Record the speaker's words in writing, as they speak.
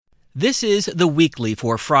This is The Weekly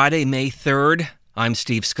for Friday, May 3rd. I'm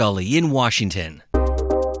Steve Scully in Washington.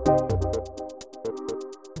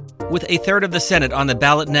 With a third of the Senate on the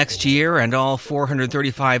ballot next year and all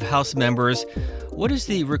 435 House members, what is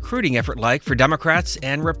the recruiting effort like for Democrats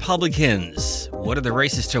and Republicans? What are the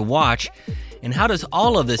races to watch? And how does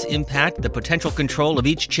all of this impact the potential control of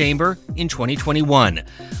each chamber in 2021?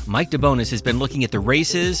 Mike DeBonis has been looking at the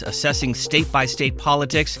races, assessing state-by-state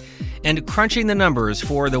politics, and crunching the numbers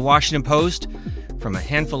for the Washington Post. From a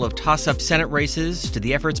handful of toss-up Senate races to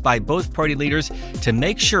the efforts by both party leaders to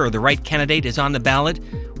make sure the right candidate is on the ballot,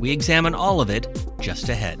 we examine all of it just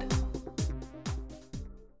ahead.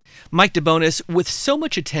 Mike DeBonis, with so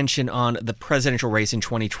much attention on the presidential race in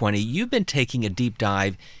 2020, you've been taking a deep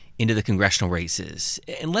dive into the congressional races.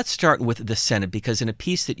 And let's start with the Senate, because in a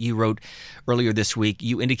piece that you wrote earlier this week,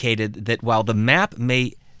 you indicated that while the map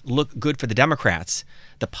may look good for the Democrats,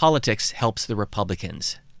 the politics helps the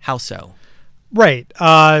Republicans. How so? Right.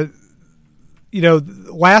 Last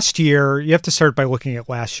year, you have to start by looking at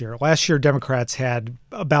last year. Last year, Democrats had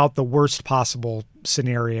about the worst possible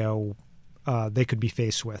scenario they could be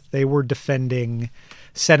faced with. They were defending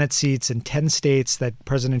Senate seats in 10 states that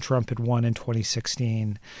President Trump had won in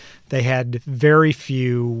 2016. They had very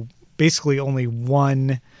few, basically only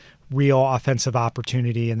one real offensive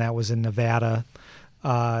opportunity, and that was in Nevada,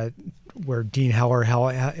 where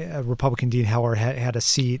Republican Dean Heller had a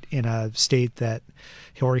seat in a state that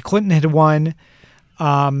Hillary Clinton had won.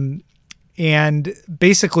 And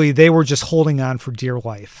basically, they were just holding on for dear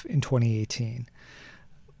life in 2018.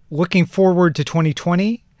 Looking forward to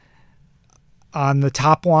 2020, on the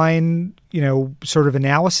top line, sort of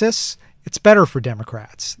analysis, it's better for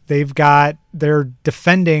Democrats. They're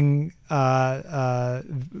defending half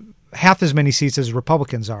as many seats as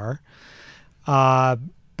Republicans are.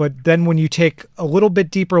 But then when you take a little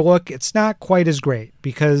bit deeper look, it's not quite as great,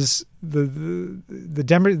 because the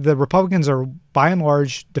Republicans are by and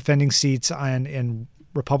large defending seats in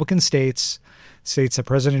Republican states that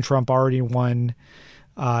President Trump already won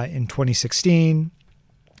in 2016.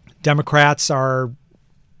 Democrats are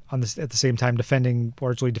at the same time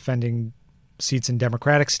largely defending seats in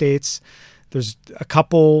Democratic states. There's a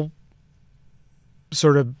couple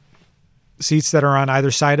sort of seats that are on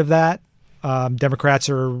either side of that. Democrats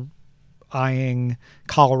are eyeing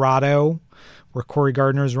Colorado, where Cory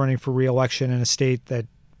Gardner is running for re-election in a state that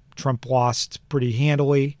Trump lost pretty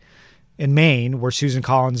handily, in Maine, where Susan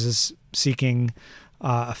Collins is seeking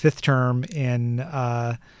a fifth term in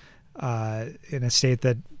a state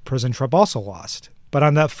that President Trump also lost. But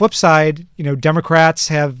on the flip side, Democrats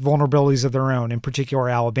have vulnerabilities of their own, in particular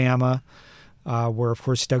Alabama, where, of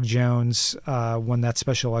course, Doug Jones won that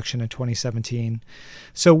special election in 2017.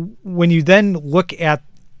 So when you then look at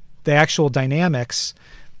the actual dynamics,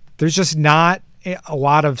 there's just not a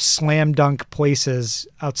lot of slam dunk places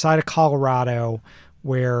outside of Colorado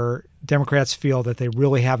where Democrats feel that they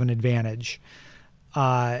really have an advantage.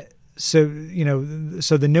 So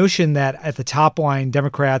the notion that at the top line,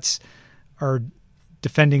 Democrats are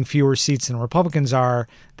defending fewer seats than Republicans are,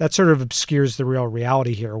 that sort of obscures the real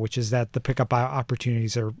reality here, which is that the pickup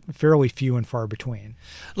opportunities are fairly few and far between.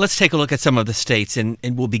 Let's take a look at some of the states, and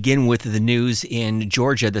we'll begin with the news in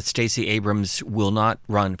Georgia that Stacey Abrams will not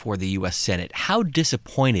run for the U.S. Senate. How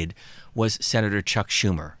disappointed was Senator Chuck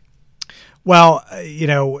Schumer? Well,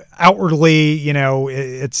 outwardly,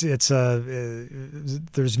 there's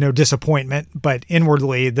no disappointment, but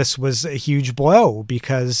inwardly, this was a huge blow,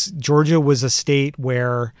 because Georgia was a state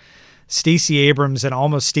where Stacey Abrams and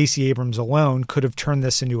almost Stacey Abrams alone could have turned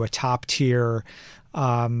this into a top tier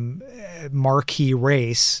marquee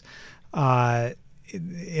race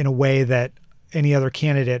in a way that any other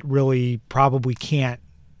candidate really probably can't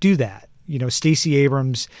do that. Stacey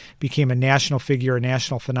Abrams became a national figure, a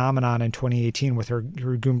national phenomenon in 2018 with her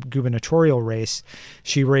gubernatorial race.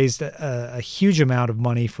 She raised a huge amount of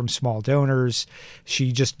money from small donors.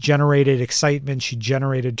 She just generated excitement. She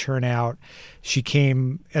generated turnout. She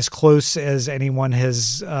came as close as anyone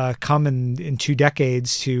has come in 2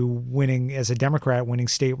 decades to winning as a Democrat, winning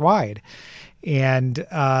statewide. And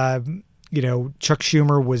Chuck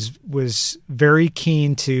Schumer was very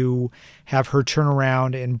keen to have her turn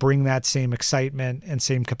around and bring that same excitement and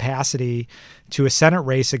same capacity to a Senate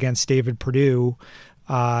race against David Perdue,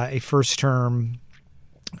 a first-term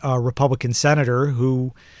Republican senator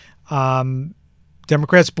who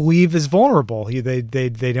Democrats believe is vulnerable. They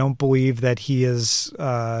don't believe that he has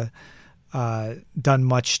done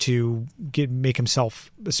much to make himself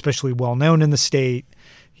especially well known in the state.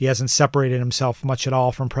 He hasn't separated himself much at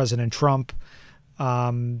all from President Trump.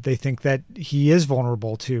 They think that he is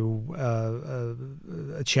vulnerable to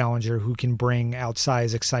a challenger who can bring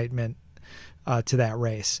outsized excitement to that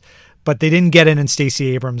race. But they didn't get it in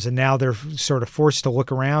Stacey Abrams, and now they're sort of forced to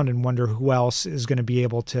look around and wonder who else is going to be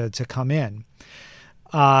able to come in.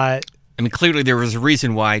 I mean, clearly there was a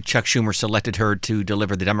reason why Chuck Schumer selected her to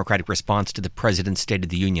deliver the Democratic response to the President's State of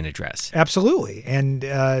the Union address. Absolutely. And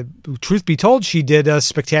truth be told, she did a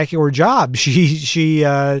spectacular job. She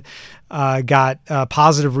got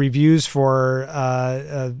positive reviews for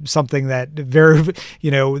something that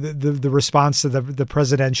the response to the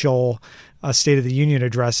presidential State of the Union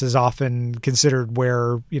address is often considered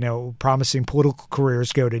where, promising political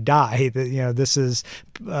careers go to die. This is,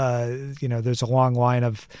 there's a long line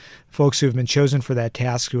of folks who have been chosen for that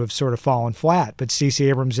task who have sort of fallen flat. But Stacey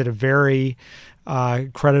Abrams did a very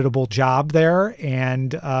creditable job there.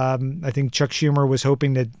 And I think Chuck Schumer was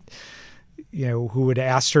hoping that, who had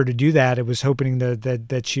asked her to do that, it was hoping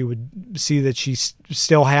that she would see that she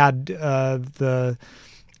still had the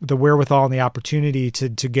wherewithal and the opportunity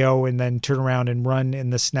to go and then turn around and run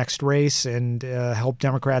in this next race and help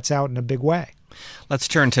Democrats out in a big way. Let's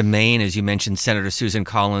turn to Maine. As you mentioned, Senator Susan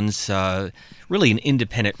Collins, really an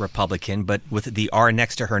independent Republican, but with the R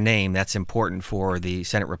next to her name, that's important for the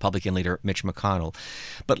Senate Republican leader, Mitch McConnell.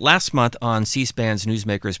 But last month on C-SPAN's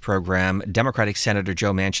Newsmakers program, Democratic Senator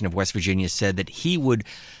Joe Manchin of West Virginia said that he would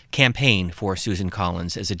campaign for Susan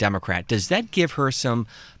Collins as a Democrat. Does that give her some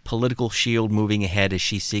political shield moving ahead as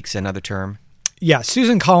she seeks another term? Yeah,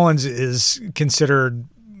 Susan Collins is considered,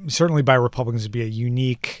 certainly by Republicans, to be a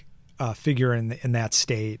unique figure in that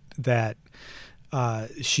state, that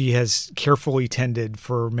she has carefully tended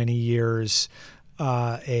for many years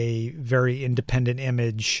a very independent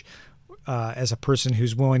image as a person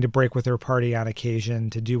who's willing to break with her party on occasion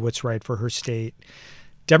to do what's right for her state.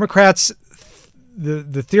 Democrats,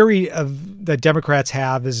 the theory that Democrats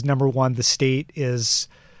have is, number one, the state is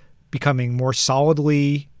becoming more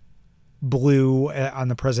solidly blue on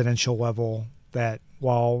the presidential level, that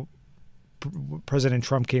while President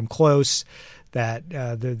Trump came close, that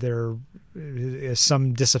there is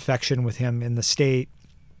some disaffection with him in the state,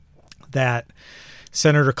 that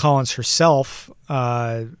Senator Collins herself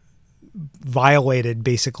violated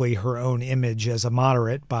basically her own image as a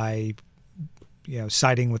moderate by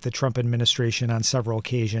siding with the Trump administration on several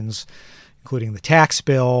occasions, including the tax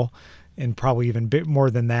bill, and probably even bit more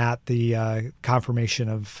than that, the confirmation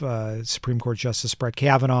of Supreme Court Justice Brett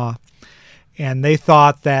Kavanaugh. And they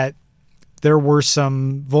thought that there were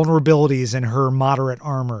some vulnerabilities in her moderate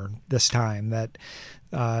armor this time, that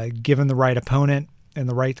given the right opponent and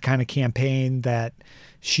the right kind of campaign, that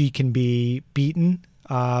she can be beaten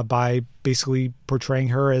by basically portraying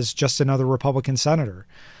her as just another Republican senator.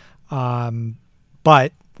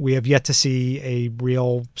 But we have yet to see a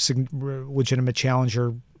real legitimate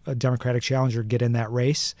challenger, a Democratic challenger, get in that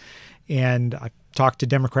race. And I talked to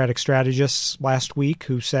Democratic strategists last week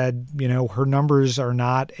who said, her numbers have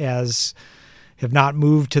not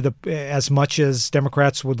moved to as much as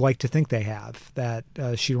Democrats would like to think they have, that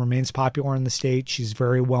she remains popular in the state. She's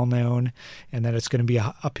very well known, and that it's going to be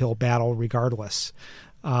an uphill battle regardless.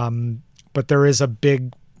 But there is a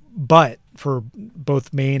big but for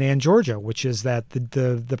both Maine and Georgia, which is that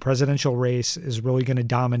the presidential race is really going to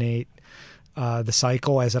dominate the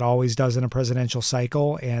cycle, as it always does in a presidential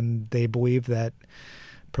cycle. And they believe that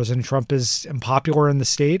President Trump is unpopular in the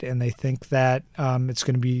state, and they think that it's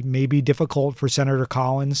going to be maybe difficult for Senator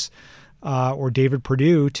Collins or David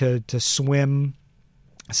Perdue to swim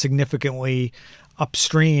significantly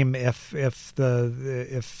upstream if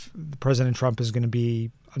President Trump is going to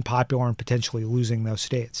be unpopular and potentially losing those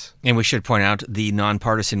states. And we should point out the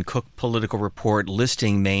nonpartisan Cook Political Report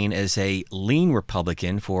listing Maine as a lean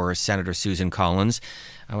Republican for Senator Susan Collins.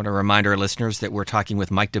 I want to remind our listeners that we're talking with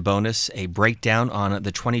Mike DeBonis, a breakdown on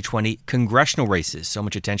the 2020 congressional races. So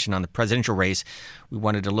much attention on the presidential race. We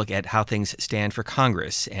wanted to look at how things stand for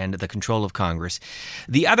Congress and the control of Congress.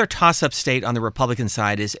 The other toss-up state on the Republican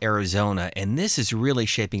side is Arizona, and this is really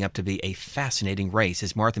shaping up to be a fascinating race,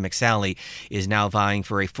 as Martha McSally is now vying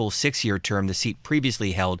for a full 6-year term, the seat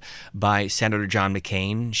previously held by Senator John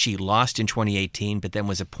McCain. She lost in 2018, but then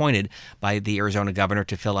was appointed by the Arizona governor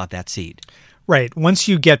to fill out that seat. Right. Once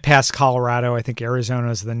you get past Colorado, I think Arizona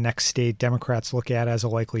is the next state Democrats look at as a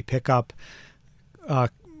likely pickup. A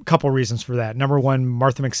couple reasons for that. Number one,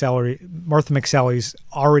 Martha McSally's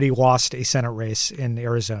already lost a Senate race in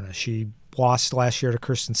Arizona. She lost last year to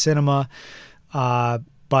Kyrsten Sinema,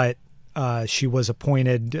 but she was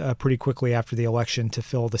appointed pretty quickly after the election to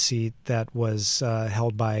fill the seat that was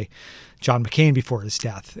held by John McCain before his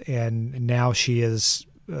death. And now she is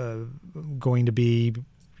going to be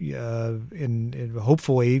in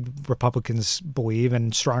hopefully Republicans believe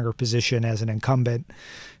in stronger position as an incumbent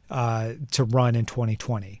to run in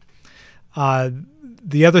 2020.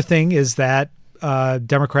 The other thing is that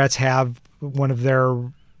Democrats have one of their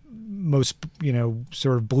most,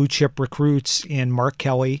 sort of blue chip recruits in Mark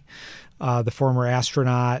Kelly, the former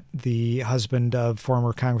astronaut, the husband of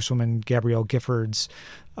former Congresswoman Gabrielle Giffords,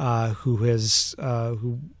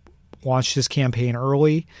 who launched his campaign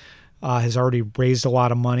early, has already raised a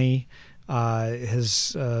lot of money,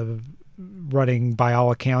 has running by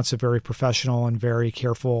all accounts a very professional and very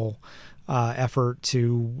careful effort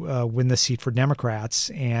to win the seat for Democrats,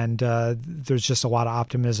 and there's just a lot of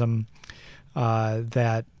optimism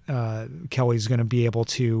that Kelly's going to be able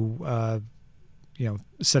to,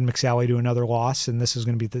 send McSally to another loss, and this is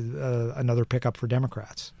going to be another pickup for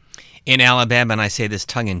Democrats. In Alabama, and I say this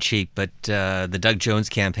tongue-in-cheek, but the Doug Jones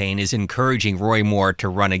campaign is encouraging Roy Moore to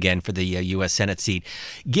run again for the U.S. Senate seat.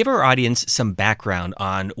 Give our audience some background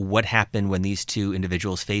on what happened when these two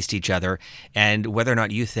individuals faced each other and whether or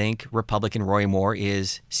not you think Republican Roy Moore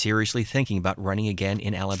is seriously thinking about running again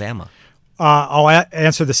in Alabama. I'll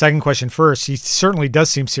answer the second question first. He certainly does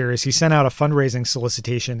seem serious. He sent out a fundraising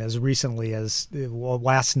solicitation as recently as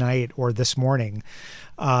last night or this morning,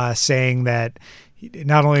 saying that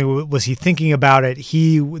not only was he thinking about it,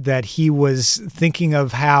 he was thinking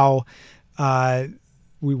of how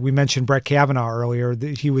we mentioned Brett Kavanaugh earlier.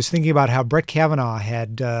 He was thinking about how Brett Kavanaugh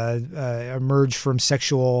had emerged from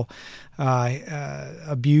sexual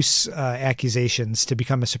abuse accusations to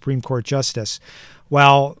become a Supreme Court justice.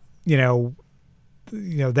 Well,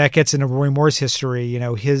 that gets into Roy Moore's history.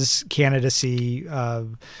 His candidacy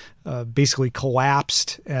basically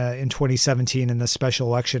collapsed in 2017 in the special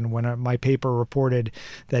election when my paper reported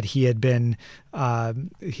that he had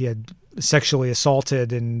sexually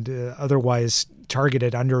assaulted and otherwise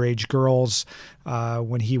targeted underage girls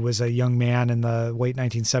when he was a young man in the late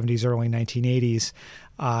 1970s, early 1980s.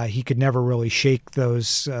 He could never really shake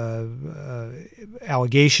those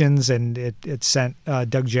allegations, and it sent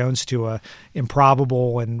Doug Jones to a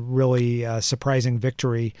improbable and really surprising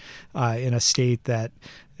victory in a state that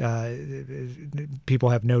people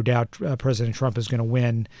have no doubt President Trump is going to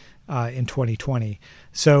win in 2020.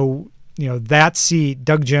 So, that seat,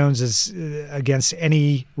 Doug Jones is against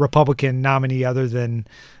any Republican nominee other than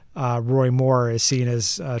Roy Moore is seen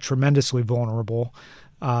as tremendously vulnerable.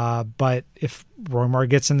 But if Roy Moore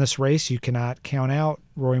gets in this race, you cannot count out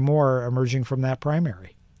Roy Moore emerging from that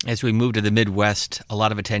primary. As we move to the Midwest, a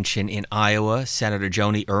lot of attention in Iowa. Senator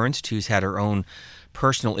Joni Ernst, who's had her own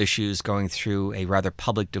personal issues going through a rather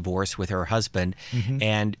public divorce with her husband,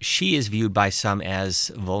 and she is viewed by some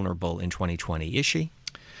as vulnerable in 2020. Is she?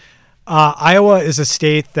 Iowa is a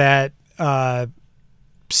state that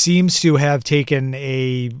seems to have taken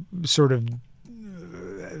a sort of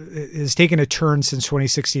has taken a turn since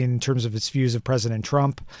 2016 in terms of its views of President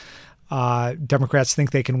Trump. Democrats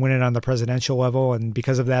think they can win it on the presidential level, and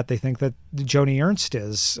because of that, they think that Joni Ernst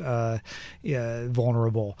is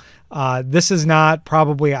vulnerable. This is not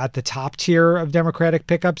probably at the top tier of Democratic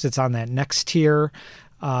pickups. It's on that next tier.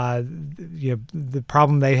 The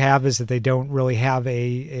problem they have is that they don't really have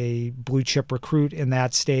a blue chip recruit in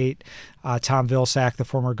that state. Tom Vilsack, the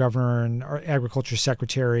former governor and agriculture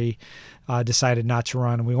secretary, decided not to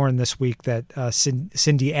run. And we learned this week that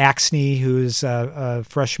Cindy Axne, who's a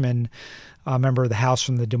freshman member of the House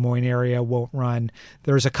from the Des Moines area, won't run.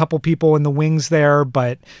 There's a couple people in the wings there,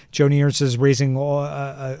 but Joni Ernst is raising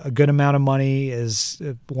a good amount of money, has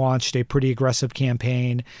launched a pretty aggressive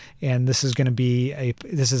campaign, and this is going to be a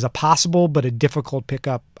possible but a difficult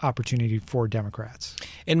pickup opportunity for Democrats.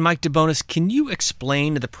 And Mike DeBonis, can you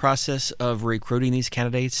explain the process of recruiting these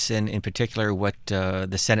candidates, and in particular what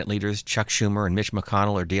the Senate leaders Chuck Schumer and Mitch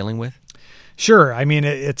McConnell are dealing with? Sure. I mean,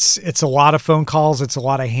 it's a lot of phone calls. It's a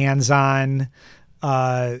lot of hands-on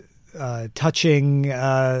touching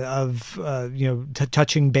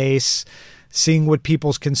touching base, seeing what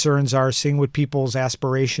people's concerns are, seeing what people's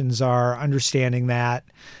aspirations are, understanding that,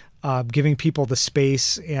 giving people the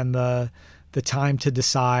space and the time to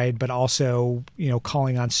decide, but also,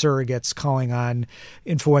 calling on surrogates, calling on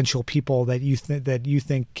influential people that you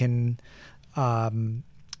think can,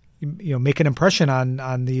 make an impression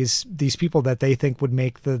on these people that they think would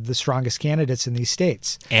make the strongest candidates in these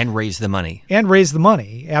states. And raise the money.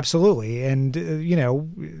 Absolutely. And,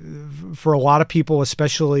 for a lot of people,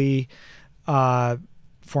 especially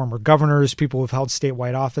former governors, people who've held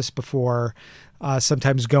statewide office before,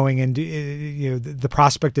 sometimes going into the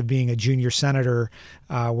prospect of being a junior senator,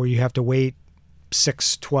 where you have to wait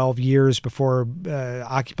 12 years before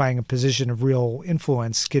occupying a position of real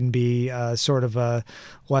influence can be sort of a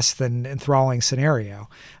less than enthralling scenario.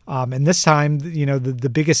 And this time,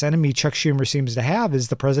 the biggest enemy Chuck Schumer seems to have is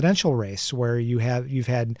the presidential race, where you've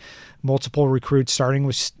had multiple recruits, starting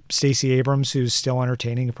with Stacey Abrams, who's still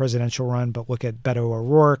entertaining a presidential run, but look at Beto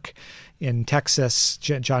O'Rourke in Texas,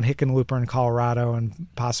 John Hickenlooper in Colorado, and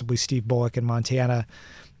possibly Steve Bullock in Montana,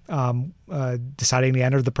 deciding to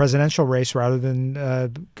enter the presidential race rather than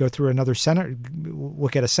go through another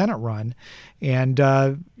look at a Senate run. And,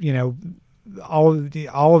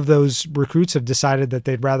 all of those recruits have decided that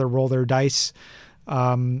they'd rather roll their dice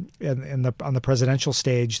on the presidential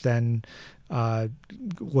stage than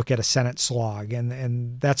look at a Senate slog.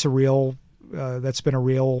 And that's been a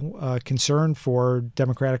real concern for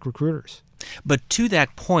Democratic recruiters. But to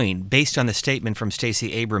that point, based on the statement from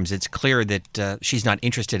Stacey Abrams, it's clear that she's not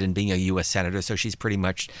interested in being a U.S. Senator, so she's pretty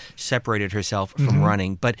much separated herself from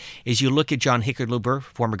running. But as you look at John Hickenlooper,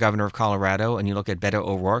 former governor of Colorado, and you look at Beto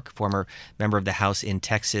O'Rourke, former member of the House in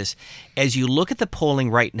Texas, as you look at the polling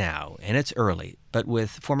right now, and it's early, but with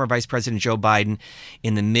former Vice President Joe Biden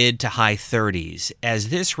in the mid to high 30s, as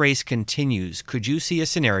this race continues, could you see a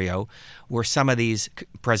scenario where some of these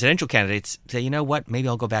presidential candidates say, you know what, maybe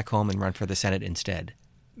I'll go back home and run for the Senate instead?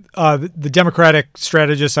 The Democratic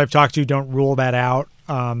strategists I've talked to don't rule that out.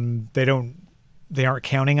 They aren't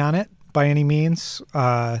counting on it by any means.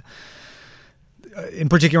 In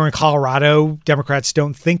particular, in Colorado, Democrats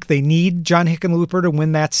don't think they need John Hickenlooper to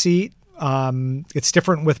win that seat. It's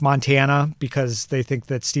different with Montana because they think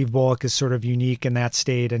that Steve Bullock is sort of unique in that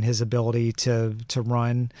state and his ability to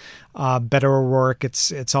run. Beto O'Rourke,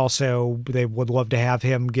 it's also, they would love to have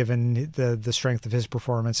him given the strength of his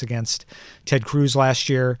performance against Ted Cruz last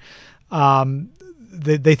year.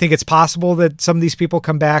 They think it's possible that some of these people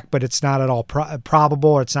come back, but it's not at all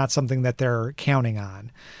probable. It's not something that they're counting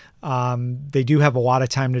on. They do have a lot of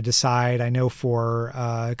time to decide. I know for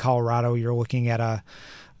Colorado, you're looking at a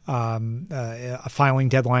filing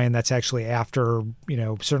deadline that's actually after,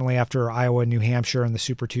 certainly after Iowa and New Hampshire and the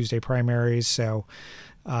Super Tuesday primaries. So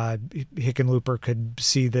Hickenlooper could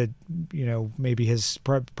see that, maybe his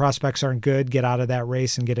prospects aren't good, get out of that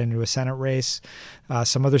race and get into a Senate race.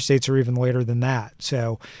 Some other states are even later than that.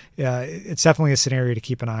 So it's definitely a scenario to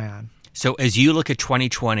keep an eye on. So as you look at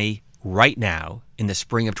 2020 right now, in the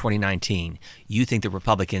spring of 2019, you think the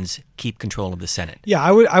Republicans keep control of the Senate? Yeah,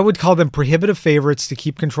 I would call them prohibitive favorites to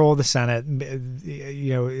keep control of the Senate.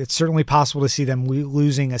 It's certainly possible to see them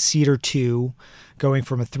losing a seat or two, going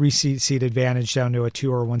from a 3-seat advantage down to a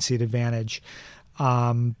 2 or 1 seat advantage.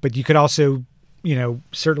 But you could also,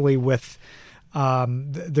 certainly with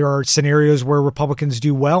there are scenarios where Republicans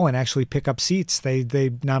do well and actually pick up seats.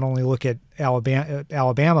 They not only look at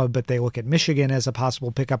Alabama, but they look at Michigan as a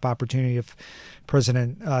possible pickup opportunity if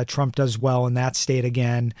President Trump does well in that state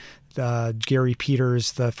again. Gary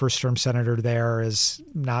Peters, the first-term senator there, is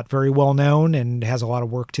not very well known and has a lot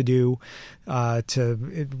of work to do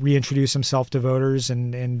to reintroduce himself to voters.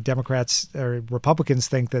 And Democrats or Republicans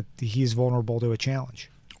think that he's vulnerable to a challenge.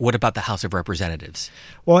 What about the House of Representatives?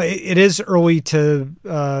 Well, it is early to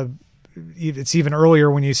it's even earlier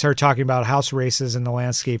when you start talking about House races and the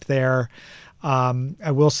landscape there.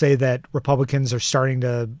 I will say that Republicans are starting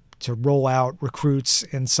to roll out recruits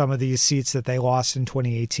in some of these seats that they lost in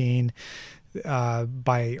 2018.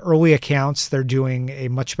 By early accounts, they're doing a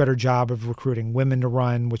much better job of recruiting women to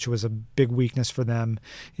run, which was a big weakness for them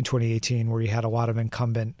in 2018, where you had a lot of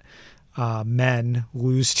incumbent men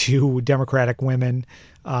lose to Democratic women.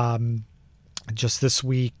 Just this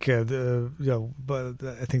week, I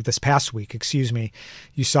think this past week,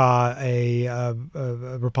 you saw a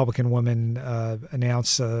Republican woman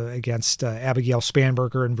announce against Abigail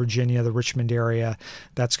Spanberger in Virginia, the Richmond area.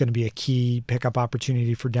 That's going to be a key pickup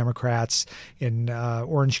opportunity for Democrats. In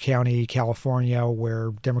Orange County, California,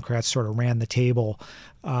 where Democrats sort of ran the table,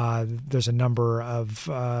 there's a number of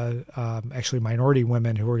actually minority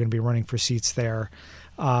women who are going to be running for seats there.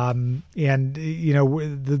 The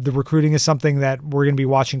recruiting is something that we're going to be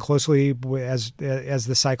watching closely as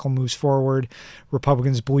the cycle moves forward.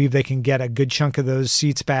 Republicans believe they can get a good chunk of those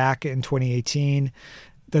seats back in 2018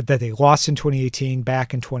 that they lost in 2018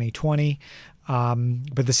 back in 2020.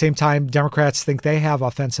 But at the same time, Democrats think they have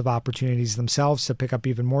offensive opportunities themselves to pick up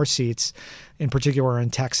even more seats, in particular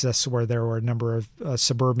in Texas, where there were a number of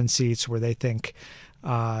suburban seats where they think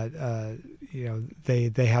they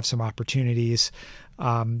have some opportunities.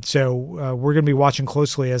 So we're going to be watching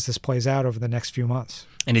closely as this plays out over the next few months.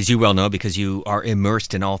 And as you well know, because you are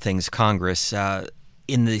immersed in all things Congress,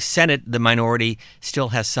 in the Senate, the minority still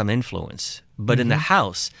has some influence. But in the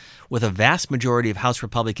House, with a vast majority of House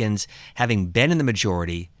Republicans having been in the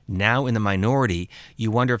majority, now in the minority,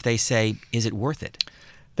 you wonder if they say, is it worth it?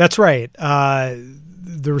 That's right.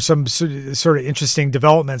 There were some sort of interesting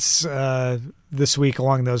developments this week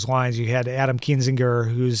along those lines. You had Adam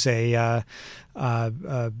Kinzinger, who's a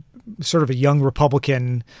sort of a young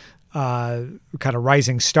Republican kind of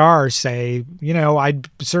rising star, say, I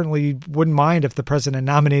certainly wouldn't mind if the president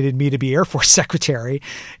nominated me to be Air Force Secretary.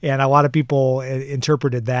 And a lot of people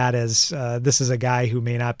interpreted that as this is a guy who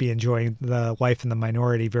may not be enjoying the life in the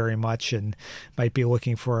minority very much and might be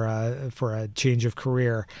looking for a change of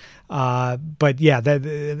career. But yeah,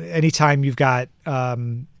 anytime you've got you're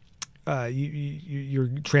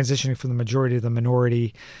transitioning from the majority to the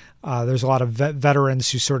minority, there's a lot of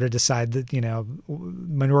veterans who sort of decide that,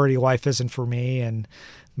 minority life isn't for me and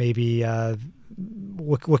maybe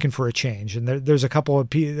looking for a change. And there's a couple of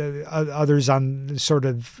others on sort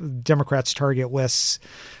of Democrats' target lists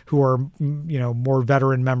who are, more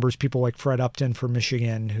veteran members, people like Fred Upton from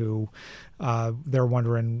Michigan, who they're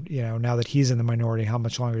wondering, now that he's in the minority, how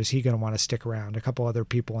much longer is he going to want to stick around? A couple other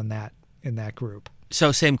people in that group.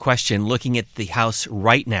 So same question, looking at the House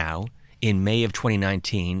right now, in May of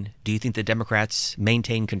 2019, do you think the Democrats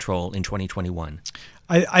maintain control in 2021?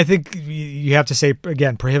 I think you have to say,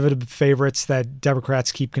 again, prohibitive favorites that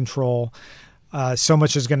Democrats keep control. So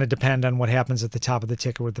much is going to depend on what happens at the top of the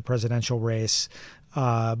ticket with the presidential race.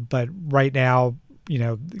 But right now,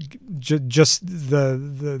 just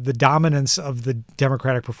the dominance of the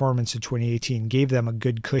Democratic performance in 2018 gave them a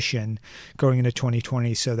good cushion going into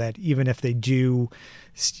 2020, so that even if you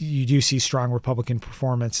do see strong Republican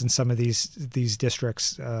performance in some of these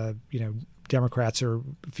districts, Democrats are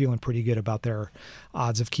feeling pretty good about their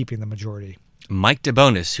odds of keeping the majority. Mike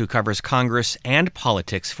DeBonis, who covers Congress and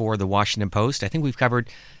politics for The Washington Post. I think we've covered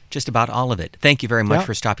just about all of it. Thank you very much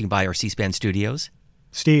for stopping by our C-SPAN studios.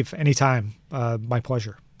 Steve, anytime. My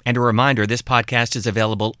pleasure. And a reminder, this podcast is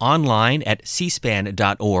available online at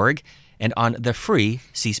cspan.org and on the free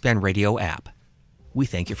C-SPAN radio app. We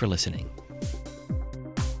thank you for listening.